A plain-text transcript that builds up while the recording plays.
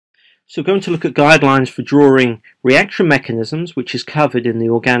So we're going to look at guidelines for drawing reaction mechanisms, which is covered in the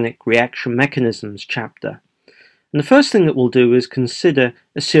Organic Reaction Mechanisms chapter. And the first thing that we'll do is consider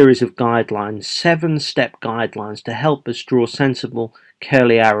a series of guidelines, 7-step guidelines to help us draw sensible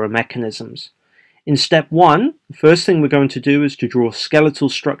curly arrow mechanisms. In step 1, the first thing we're going to do is to draw skeletal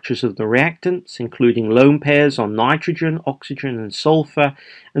structures of the reactants, including lone pairs on nitrogen, oxygen and sulfur,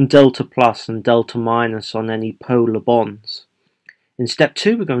 and delta plus and delta minus on any polar bonds. In step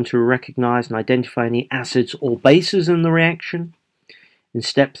 2, we're going to recognize and identify any acids or bases in the reaction. In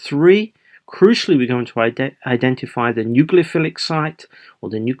step 3, crucially, we're going to identify the nucleophilic site or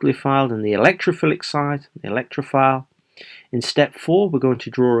the nucleophile and the electrophilic site, the electrophile. In step 4, we're going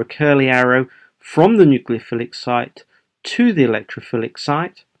to draw a curly arrow from the nucleophilic site to the electrophilic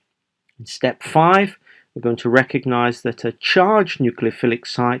site. In step 5, we're going to recognize that a charged nucleophilic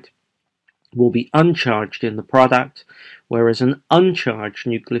site will be uncharged in the product, whereas an uncharged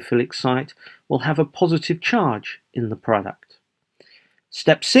nucleophilic site will have a positive charge in the product.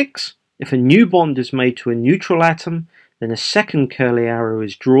 Step 6, if a new bond is made to a neutral atom, then a second curly arrow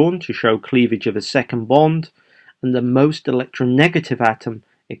is drawn to show cleavage of a second bond, and the most electronegative atom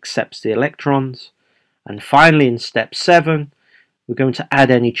accepts the electrons. And finally, in step 7, we're going to add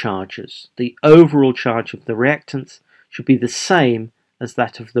any charges. The overall charge of the reactants should be the same as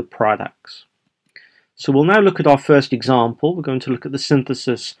that of the products. So we'll now look at our first example. We're going to look at the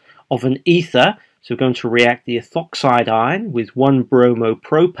synthesis of an ether. So we're going to react the ethoxide ion with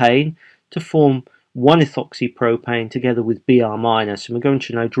 1-bromopropane to form 1-ethoxypropane together with Br-. And we're going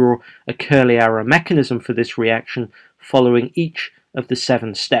to now draw a curly arrow mechanism for this reaction following each of the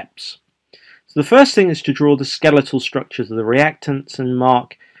 7 steps. So the first thing is to draw the skeletal structures of the reactants and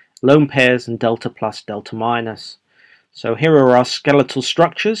mark lone pairs and delta plus, delta minus. So here are our skeletal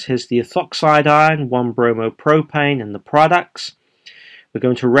structures. Here's the ethoxide ion, 1-bromopropane and the products. We're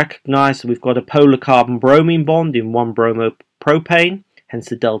going to recognize that we've got a polar carbon-bromine bond in 1-bromopropane, hence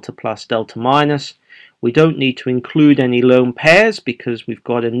the delta plus, delta minus. We don't need to include any lone pairs because we've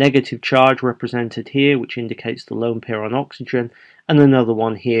got a negative charge represented here, which indicates the lone pair on oxygen, and another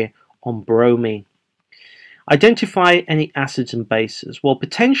one here on bromine. Identify any acids and bases. Well,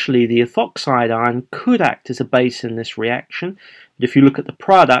 potentially the ethoxide ion could act as a base in this reaction, but if you look at the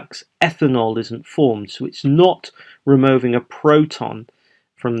products, ethanol isn't formed, so it's not removing a proton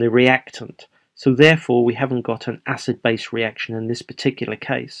from the reactant. So therefore, we haven't got an acid-base reaction in this particular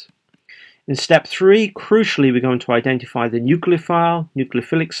case. In step 3, crucially, we're going to identify the nucleophile,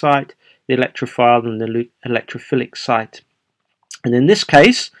 nucleophilic site, the electrophile, and the electrophilic site. And in this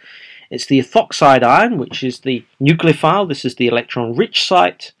case, it's the ethoxide ion, which is the nucleophile. This is the electron-rich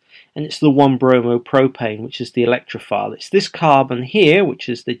site. And it's the 1-bromopropane, which is the electrophile. It's this carbon here, which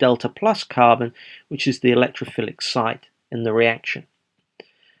is the delta plus carbon, which is the electrophilic site in the reaction.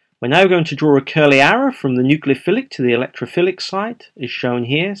 We're now going to draw a curly arrow from the nucleophilic to the electrophilic site, as shown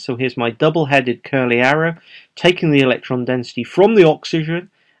here. So here's my double-headed curly arrow, taking the electron density from the oxygen,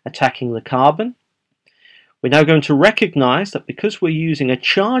 attacking the carbon. We're now going to recognize that because we're using a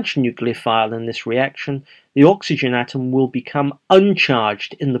charged nucleophile in this reaction, the oxygen atom will become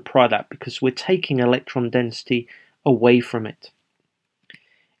uncharged in the product because we're taking electron density away from it.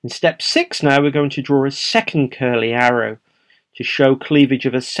 In step 6 now, we're going to draw a second curly arrow to show cleavage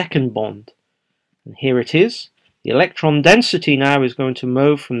of a second bond. And here it is. The electron density now is going to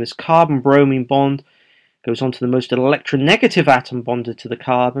move from this carbon-bromine bond, goes on to the most electronegative atom bonded to the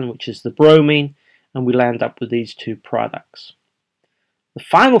carbon, which is the bromine, and we land up with these 2 products. The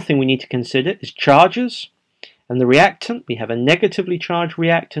final thing we need to consider is charges. And the reactant, we have a negatively charged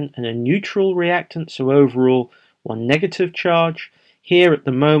reactant and a neutral reactant, so overall 1 negative charge. Here at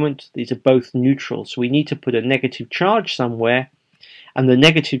the moment, these are both neutral, so we need to put a negative charge somewhere, and the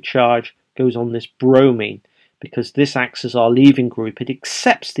negative charge goes on this bromine, because this acts as our leaving group. It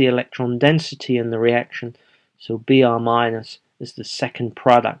accepts the electron density in the reaction, so Br- is the second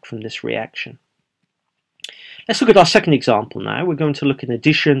product from this reaction. Let's look at our second example now. We're going to look at an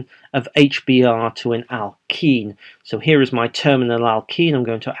addition of HBr to an alkene. So here is my terminal alkene. I'm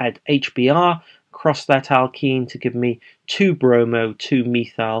going to add HBr across that alkene to give me 2-bromo,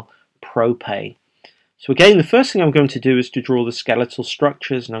 2-methyl propane. So again, the first thing I'm going to do is to draw the skeletal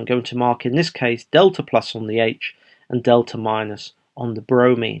structures, and I'm going to mark in this case delta plus on the H and delta minus on the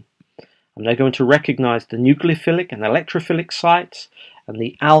bromine. I'm now going to recognize the nucleophilic and electrophilic sites, and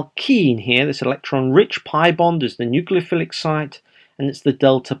the alkene here, this electron-rich pi bond, is the nucleophilic site, and it's the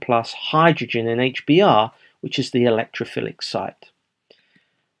delta plus hydrogen in HBr, which is the electrophilic site.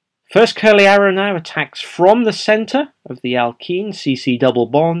 First curly arrow now attacks from the center of the alkene, CC double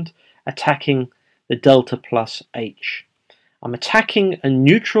bond, attacking the delta plus H. I'm attacking a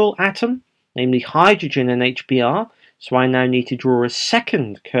neutral atom, namely hydrogen and HBr, so I now need to draw a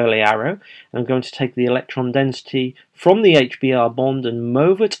second curly arrow, and I'm going to take the electron density from the HBr bond and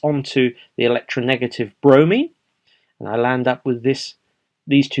move it onto the electronegative bromine, and I land up with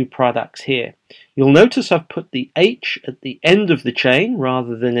these two products here. You'll notice I've put the H at the end of the chain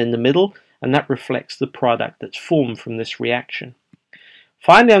rather than in the middle, and that reflects the product that's formed from this reaction.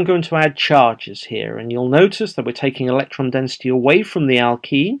 Finally, I'm going to add charges here, and you'll notice that we're taking electron density away from the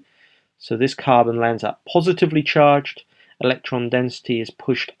alkene, so this carbon lands up positively charged. Electron density is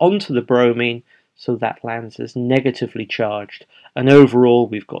pushed onto the bromine, so that lands as negatively charged. And overall,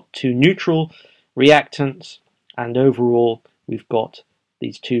 we've got two neutral reactants, and overall, we've got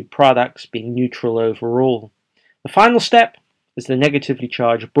these two products being neutral overall. The final step is the negatively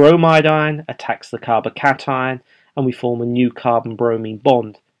charged bromide ion attacks the carbocation, and we form a new carbon-bromine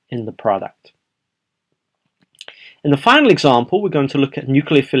bond in the product. In the final example, we're going to look at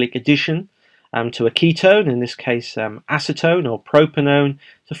nucleophilic addition to a ketone, in this case acetone or propanone,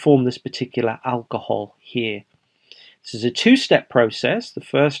 to form this particular alcohol here. This is a two-step process. The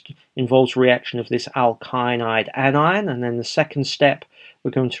first involves reaction of this alkynide anion, and then the second step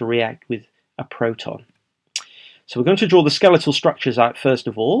we're going to react with a proton. So we're going to draw the skeletal structures out first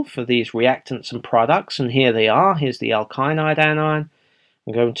of all for these reactants and products, and here they are. Here's the alkynide anion.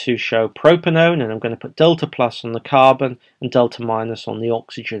 I'm going to show propanone, and I'm going to put delta plus on the carbon and delta minus on the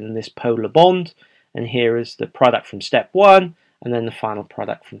oxygen in this polar bond. And here is the product from step 1, and then the final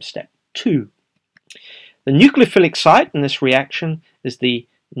product from step 2. The nucleophilic site in this reaction is the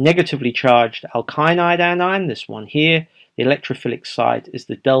negatively charged alkynide anion, this one here. The electrophilic site is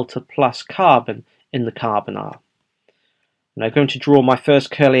the delta plus carbon in the carbonyl. And I'm going to draw my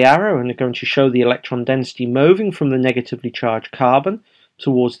first curly arrow, and I'm going to show the electron density moving from the negatively charged carbon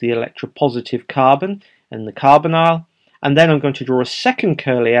towards the electropositive carbon in the carbonyl. And then I'm going to draw a second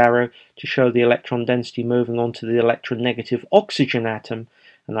curly arrow to show the electron density moving onto the electronegative oxygen atom,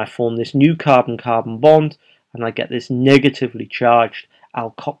 and I form this new carbon-carbon bond, and I get this negatively charged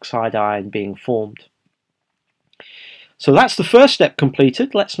alkoxide ion being formed. So that's the first step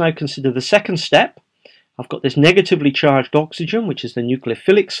completed. Let's now consider the second step. I've got this negatively charged oxygen, which is the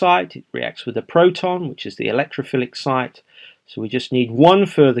nucleophilic site. It reacts with a proton, which is the electrophilic site. So we just need one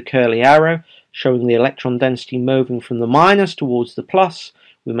further curly arrow, showing the electron density moving from the minus towards the plus.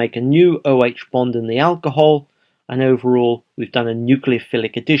 We make a new OH bond in the alcohol, and overall we've done a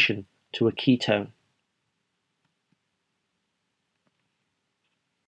nucleophilic addition to a ketone.